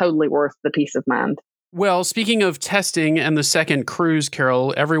just totally worth the peace of mind. Well, speaking of testing and the second cruise,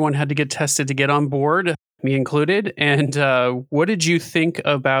 Carol, everyone had to get tested to get on board, me included. And what did you think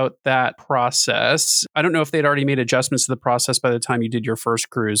about that process? I don't know if they'd already made adjustments to the process by the time you did your first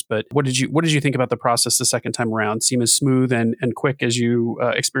cruise, but what did you think about the process the second time around? Seem as smooth and quick as you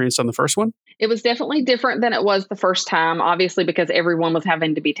experienced on the first one? It was definitely different than it was the first time, obviously, because everyone was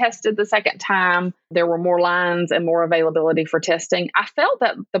having to be tested the second time. There were more lines and more availability for testing. I felt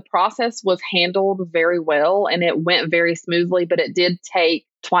that the process was handled very well and it went very smoothly, but it did take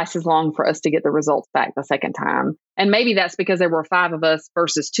twice as long for us to get the results back the second time. And maybe that's because there were 5 of us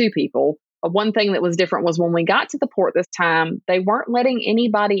versus 2 people. One thing that was different was when we got to the port this time, they weren't letting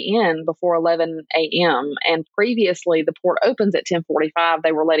anybody in before 11 a.m. And previously, the port opens at 10:45.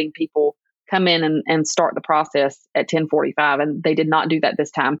 They were letting people come in and start the process at 10:45. And they did not do that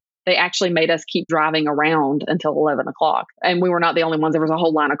this time. They actually made us keep driving around until 11 o'clock. And we were not the only ones. There was a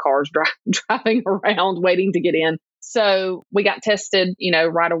whole line of cars driving around waiting to get in. So we got tested,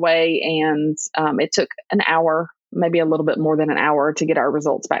 right away. And it took an hour, maybe a little bit more than an hour to get our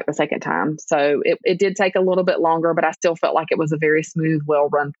results back the second time. So it did take a little bit longer, but I still felt like it was a very smooth,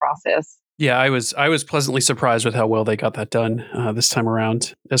 well-run process. Yeah, I was pleasantly surprised with how well they got that done this time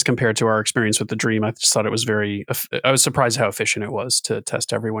around as compared to our experience with the Dream. I just thought it was I was surprised how efficient it was to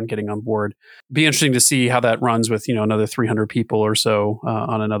test everyone getting on board. Be interesting to see how that runs with, another 300 people or so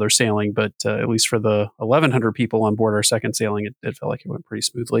on another sailing. But at least for the 1,100 people on board our second sailing, it felt like it went pretty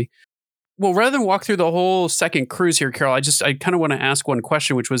smoothly. Well, rather than walk through the whole second cruise here, Carol, I kind of want to ask one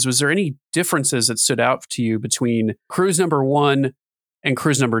question, which was there any differences that stood out to you between cruise number 1 and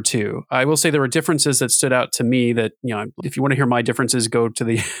cruise number 2? I will say there were differences that stood out to me that, if you want to hear my differences, go to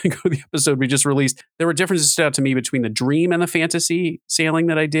the episode we just released. There were differences that stood out to me between the Dream and the Fantasy sailing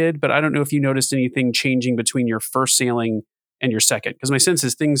that I did, but I don't know if you noticed anything changing between your first sailing and your second, because my sense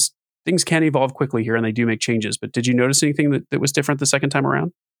is things can evolve quickly here and they do make changes. But did you notice anything that was different the second time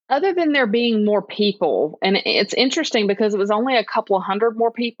around? Other than there being more people, and it's interesting because it was only a couple of hundred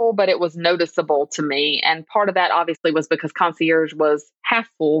more people, but it was noticeable to me. And part of that obviously was because concierge was half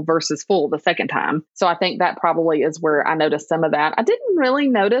full versus full the second time. So I think that probably is where I noticed some of that. I didn't really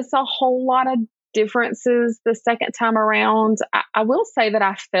notice a whole lot of differences the second time around. I will say that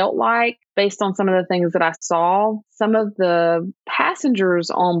I felt like, based on some of the things that I saw, some of the passengers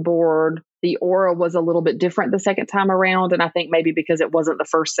on board, the aura was a little bit different the second time around. And I think maybe because it wasn't the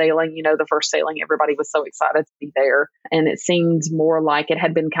first sailing, the first sailing, everybody was so excited to be there. And it seemed more like it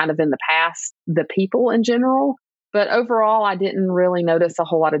had been kind of in the past, the people in general. But overall, I didn't really notice a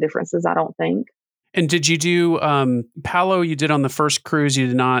whole lot of differences, I don't think. And did you do Palo? You did on the first cruise. You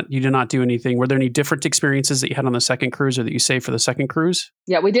did not do anything. Were there any different experiences that you had on the second cruise, or that you saved for the second cruise?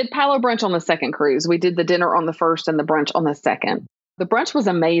 Yeah, we did Palo brunch on the second cruise. We did the dinner on the first and the brunch on the second. The brunch was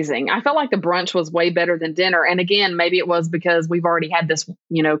amazing. I felt like the brunch was way better than dinner. And again, maybe it was because we've already had this,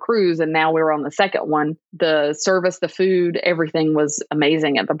 cruise, and now we were on the second one. The service, the food, everything was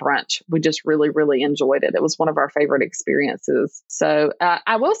amazing at the brunch. We just really, really enjoyed it. It was one of our favorite experiences. So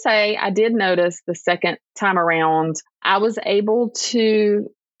I will say I did notice the second time around, I was able to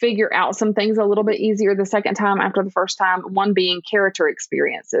figure out some things a little bit easier the second time after the first time, one being character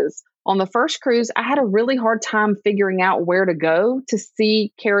experiences. On the first cruise, I had a really hard time figuring out where to go to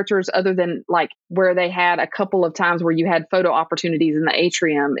see characters other than like where they had a couple of times where you had photo opportunities in the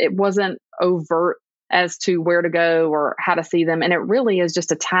atrium. It wasn't overt as to where to go or how to see them. And it really is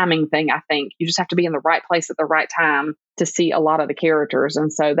just a timing thing, I think. You just have to be in the right place at the right time to see a lot of the characters.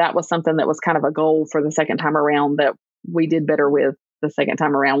 And so that was something that was kind of a goal for the second time around that we did better with the second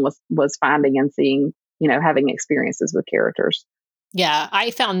time around was finding and seeing, having experiences with characters. Yeah,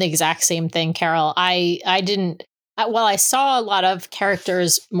 I found the exact same thing, Carol. I didn't, while I saw a lot of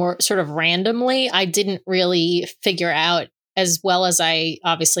characters more sort of randomly, I didn't really figure out as well as I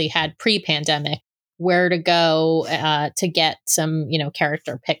obviously had pre-pandemic where to go to get some,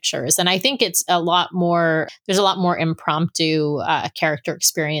 character pictures. And I think it's there's a lot more impromptu character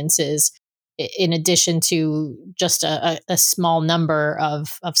experiences in addition to just a small number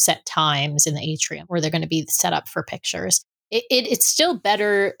of set times in the atrium where they're going to be set up for pictures. It's still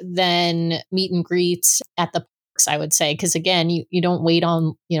better than meet and greets at the parks, I would say, because again, you don't wait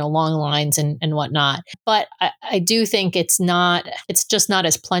on long lines and whatnot. But I do think it's just not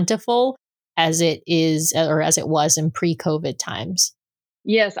as plentiful as it is or as it was in pre-COVID times.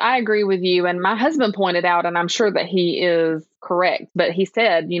 Yes, I agree with you. And my husband pointed out, and I'm sure that he is correct, but he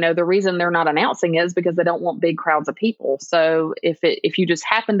said, the reason they're not announcing is because they don't want big crowds of people. So if you just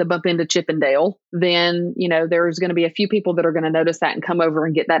happen to bump into Chippendale, then, there's going to be a few people that are going to notice that and come over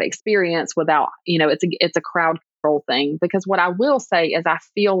and get that experience without, it's a crowd control thing. Because what I will say is I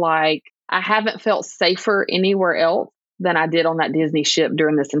feel like I haven't felt safer anywhere else than I did on that Disney ship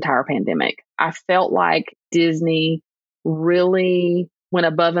during this entire pandemic. I felt like Disney really went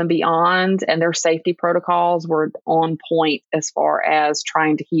above and beyond, and their safety protocols were on point as far as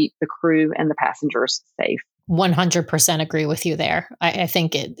trying to keep the crew and the passengers safe. 100% agree with you there. I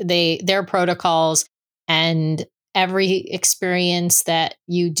think their protocols and every experience that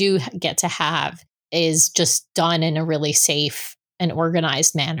you do get to have is just done in a really safe and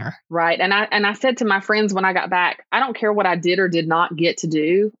organized manner. Right. And I said to my friends when I got back, I don't care what I did or did not get to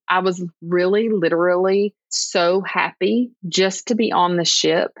do. I was really literally so happy just to be on the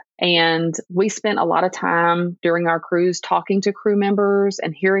ship. And we spent a lot of time during our cruise talking to crew members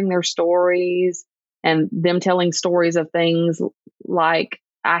and hearing their stories and them telling stories of things like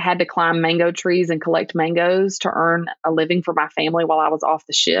I had to climb mango trees and collect mangoes to earn a living for my family while I was off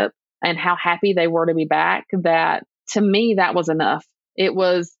the ship, and how happy they were to be back. That to me, that was enough.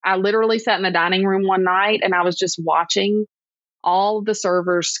 I literally sat in the dining room one night and I was just watching all of the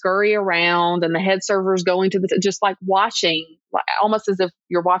servers scurry around and the head servers going to just like watching, almost as if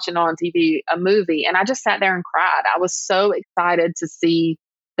you're watching on TV, a movie. And I just sat there and cried. I was so excited to see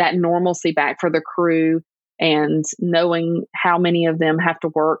that normalcy back for the crew and knowing how many of them have to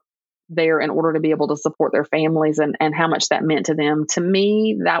work there in order to be able to support their families and how much that meant to them. To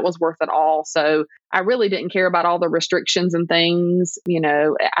me, that was worth it all. So I really didn't care about all the restrictions and things.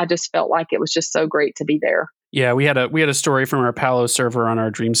 I just felt like it was just so great to be there. Yeah, we had a story from our Palo server on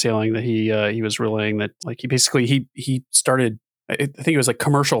our dream sailing that he was relaying that like he started, I think it was like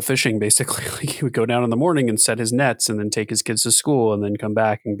commercial fishing basically. Like he would go down in the morning and set his nets and then take his kids to school and then come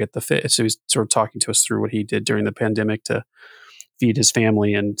back and get the fish. So he's sort of talking to us through what he did during the pandemic to feed his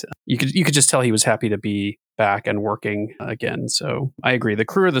family, and you could just tell he was happy to be back and working again. So I agree. The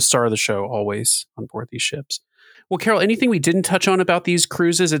crew are the star of the show always on board these ships. Well, Carol, anything we didn't touch on about these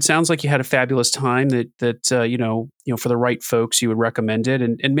cruises? It sounds like you had a fabulous time that for the right folks, you would recommend it.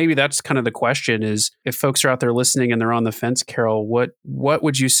 And maybe that's kind of the question is if folks are out there listening and they're on the fence, Carol, what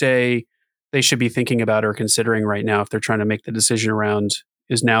would you say they should be thinking about or considering right now if they're trying to make the decision around,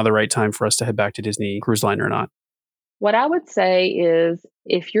 is now the right time for us to head back to Disney Cruise Line or not? What I would say is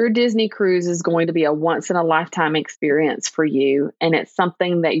if your Disney cruise is going to be a once in a lifetime experience for you, and it's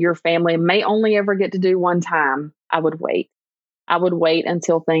something that your family may only ever get to do one time, I would wait. I would wait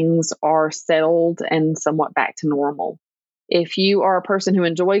until things are settled and somewhat back to normal. If you are a person who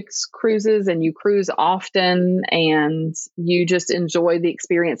enjoys cruises and you cruise often and you just enjoy the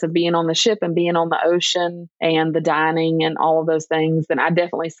experience of being on the ship and being on the ocean and the dining and all of those things, then I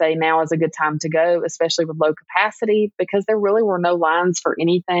definitely say now is a good time to go, especially with low capacity, because there really were no lines for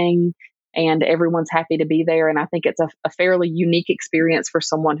anything and everyone's happy to be there. And I think it's a fairly unique experience for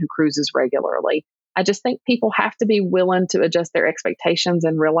someone who cruises regularly. I just think people have to be willing to adjust their expectations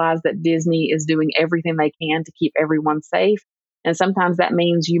and realize that Disney is doing everything they can to keep everyone safe. And sometimes that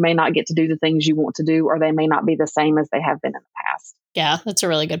means you may not get to do the things you want to do, or they may not be the same as they have been in the past. Yeah, that's a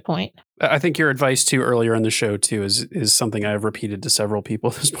really good point. I think your advice too earlier in the show too is something I've repeated to several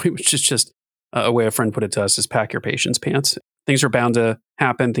people at this point, which is just a way a friend put it to us is pack your patience pants. Things are bound to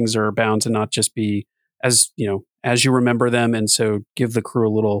happen. Things are bound to not just be as you remember them. And so give the crew a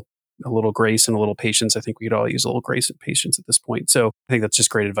little grace and a little patience. I think we could all use a little grace and patience at this point. So I think that's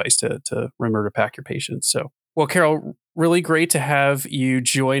just great advice to remember to pack your patience. So, well, Carol, really great to have you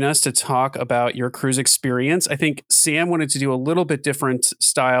join us to talk about your cruise experience. I think Sam wanted to do a little bit different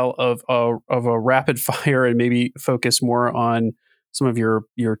style of a rapid fire and maybe focus more on some of your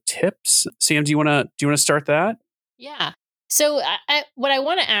tips. Sam, do you want to start that? Yeah. So what I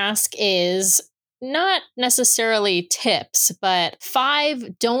want to ask is not necessarily tips, but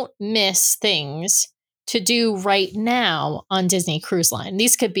 5 don't miss things to do right now on Disney Cruise Line.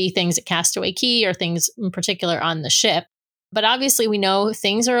 These could be things at Castaway Cay or things in particular on the ship. But obviously, we know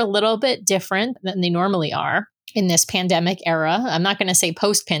things are a little bit different than they normally are in this pandemic era. I'm not going to say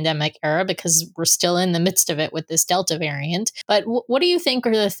post-pandemic era because we're still in the midst of it with this Delta variant. But what do you think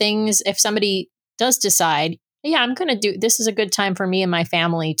are the things, if somebody does decide, yeah, I'm going to do, this is a good time for me and my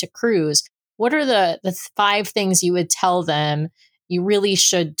family to cruise. What are the 5 things you would tell them you really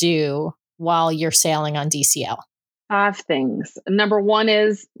should do while you're sailing on DCL? 5 things. Number 1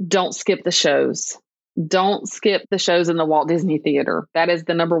 is don't skip the shows. Don't skip the shows in the Walt Disney Theater. That is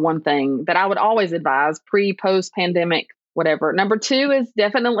the number 1 thing that I would always advise post pandemic, whatever. Number 2 is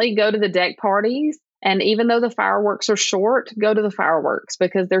definitely go to the deck parties. And even though the fireworks are short, go to the fireworks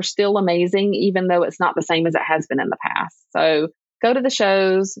because they're still amazing, even though it's not the same as it has been in the past. So go to the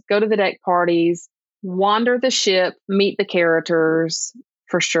shows, go to the deck parties, wander the ship, meet the characters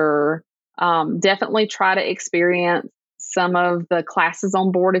for sure. Definitely try to experience some of the classes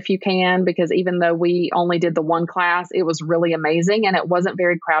on board if you can, because even though we only did the 1 class, it was really amazing and it wasn't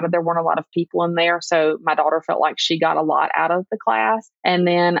very crowded. There weren't a lot of people in there. So my daughter felt like she got a lot out of the class. And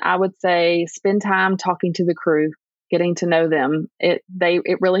then I would say spend time talking to the crew, getting to know them. It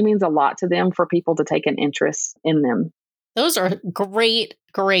really means a lot to them for people to take an interest in them. Those are great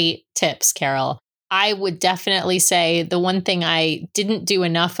tips, Carol. I would definitely say the one thing I didn't do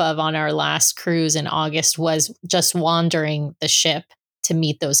enough of on our last cruise in August was just wandering the ship to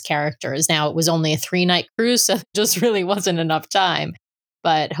meet those characters. Now, it was only a 3-night cruise, so it just really wasn't enough time.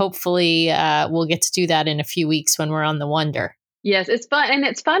 But hopefully we'll get to do that in a few weeks when we're on the Wonder. Yes, it's fun. And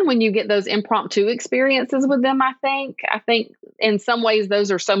it's fun when you get those impromptu experiences with them, I think. I think in some ways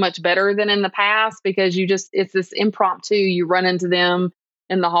those are so much better than in the past because it's this impromptu, you run into them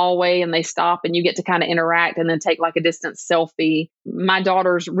in the hallway and they stop and you get to kind of interact and then take like a distance selfie. My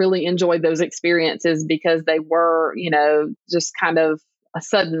daughters really enjoyed those experiences because they were, just kind of a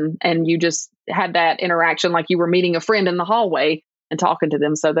sudden and you just had that interaction like you were meeting a friend in the hallway and talking to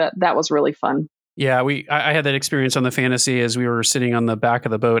them. So that was really fun. Yeah, I had that experience on the Fantasy as we were sitting on the back of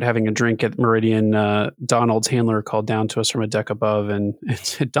the boat having a drink at Meridian. Donald's handler called down to us from a deck above and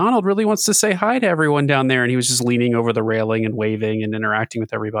said, Donald really wants to say hi to everyone down there. And he was just leaning over the railing and waving and interacting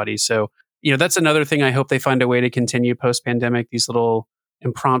with everybody. So, that's another thing I hope they find a way to continue post-pandemic. These little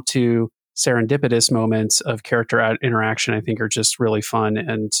impromptu, serendipitous moments of character interaction, I think, are just really fun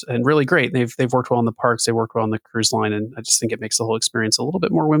and really great. They've worked well in the parks, they worked well on the cruise line, and I just think it makes the whole experience a little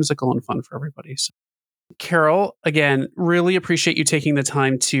bit more whimsical and fun for everybody. So, Carol, again, really appreciate you taking the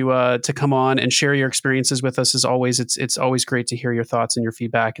time to come on and share your experiences with us. As always, it's always great to hear your thoughts and your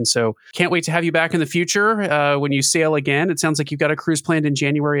feedback, and so can't wait to have you back in the future when you sail again. It sounds like you've got a cruise planned in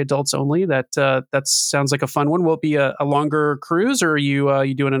January, adults only. That sounds like a fun one. Will it be a longer cruise, or are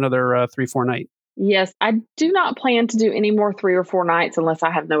you doing another 3-4 night? Yes, I do not plan to do any more 3 or 4 nights unless I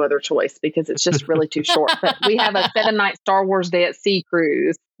have no other choice because it's just really too short. But we have a 7-night Star Wars Day at Sea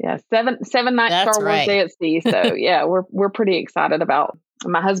cruise. Yeah, 7-night That's Star Wars right. Day at Sea. So yeah, we're pretty excited about.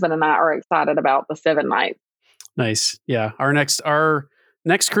 My husband and I are excited about the 7 nights. Nice. Yeah, our next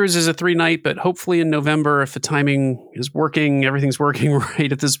cruise is a 3-night, but hopefully in November, if the timing is working, everything's working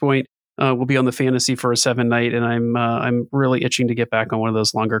right at this point. We'll be on the Fantasy for a 7-night, and I'm really itching to get back on one of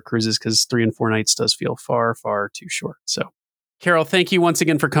those longer cruises because 3 and 4 nights does feel far, far too short. So, Carol, thank you once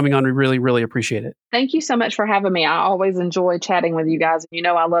again for coming on. We really, really appreciate it. Thank you so much for having me. I always enjoy chatting with you guys.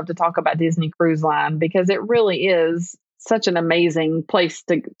 I love to talk about Disney Cruise Line because it really is such an amazing place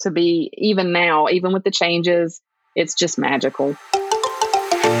to be. Even now, even with the changes, it's just magical.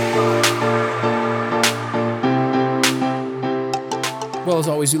 Well, as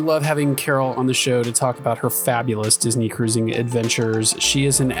always, we love having Carol on the show to talk about her fabulous Disney cruising adventures. She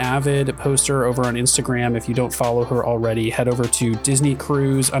is an avid poster over on Instagram. If you don't follow her already, head over to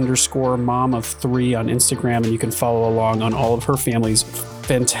DisneyCruise_mom of 3 on Instagram, and you can follow along on all of her family's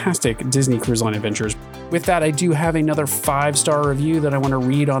fantastic Disney Cruise Line adventures. With that, I do have another 5-star review that I want to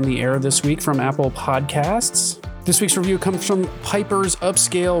read on the air this week from Apple Podcasts. This week's review comes from Piper's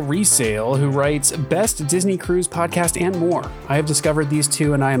Upscale Resale, who writes, Best Disney Cruise Podcast and more. I have discovered these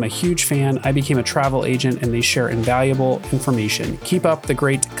two and I am a huge fan. I became a travel agent and they share invaluable information. Keep up the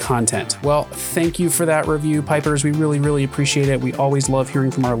great content. Well, thank you for that review, Pipers. We really, really appreciate it. We always love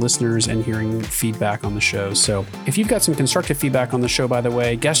hearing from our listeners and hearing feedback on the show. So if you've got some constructive feedback on the show, by the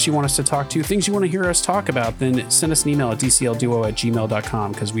way, guests you want us to talk to, things you want to hear us talk about, then send us an email at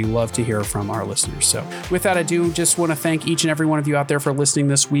dclduo@gmail.com because we love to hear from our listeners. So with that, I do just want to thank each and every one of you out there for listening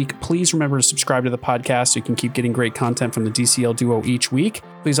this week. Please remember to subscribe to the podcast so you can keep getting great content from the DCL Duo each week.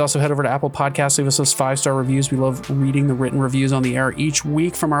 Please also head over to Apple Podcasts, leave us those 5-star reviews. We love reading the written reviews on the air each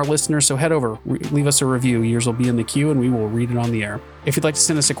week from our listeners, so head over, leave us a review. Yours will be in the queue and we will read it on the air. If you'd like to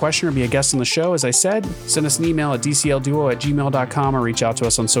send us a question or be a guest on the show, as I said, send us an email at dclduo@gmail.com or reach out to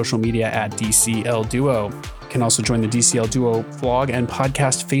us on social media at DCLDuo. You can also join the DCL Duo vlog and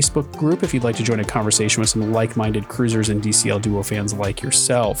podcast Facebook group if you'd like to join a conversation with some like-minded cruisers and DCL Duo fans like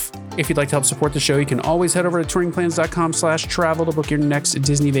yourself. If you'd like to help support the show, you can always head over to touringplans.com/travel to book your next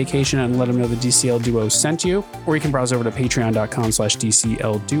Disney vacation and let them know the DCL Duo sent you. Or you can browse over to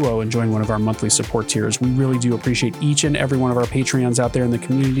patreon.com/DCL Duo and join one of our monthly support tiers. We really do appreciate each and every one of our Patreons out there in the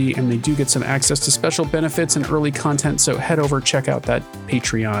community, and they do get some access to special benefits and early content, so head over, check out that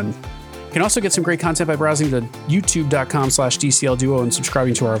Patreon. You can also get some great content by browsing to youtube.com/DCL Duo and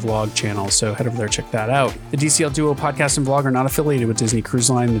subscribing to our vlog channel. So head over there, check that out. The DCL Duo podcast and vlog are not affiliated with Disney Cruise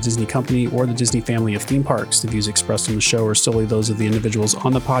Line, the Disney Company, or the Disney family of theme parks. The views expressed on the show are solely those of the individuals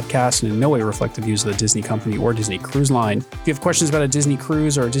on the podcast and in no way reflect the views of the Disney Company or Disney Cruise Line. If you have questions about a Disney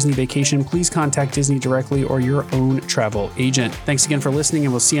cruise or a Disney vacation, please contact Disney directly or your own travel agent. Thanks again for listening,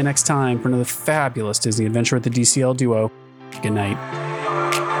 and we'll see you next time for another fabulous Disney adventure with the DCL Duo. Good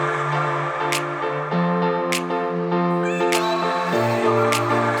night.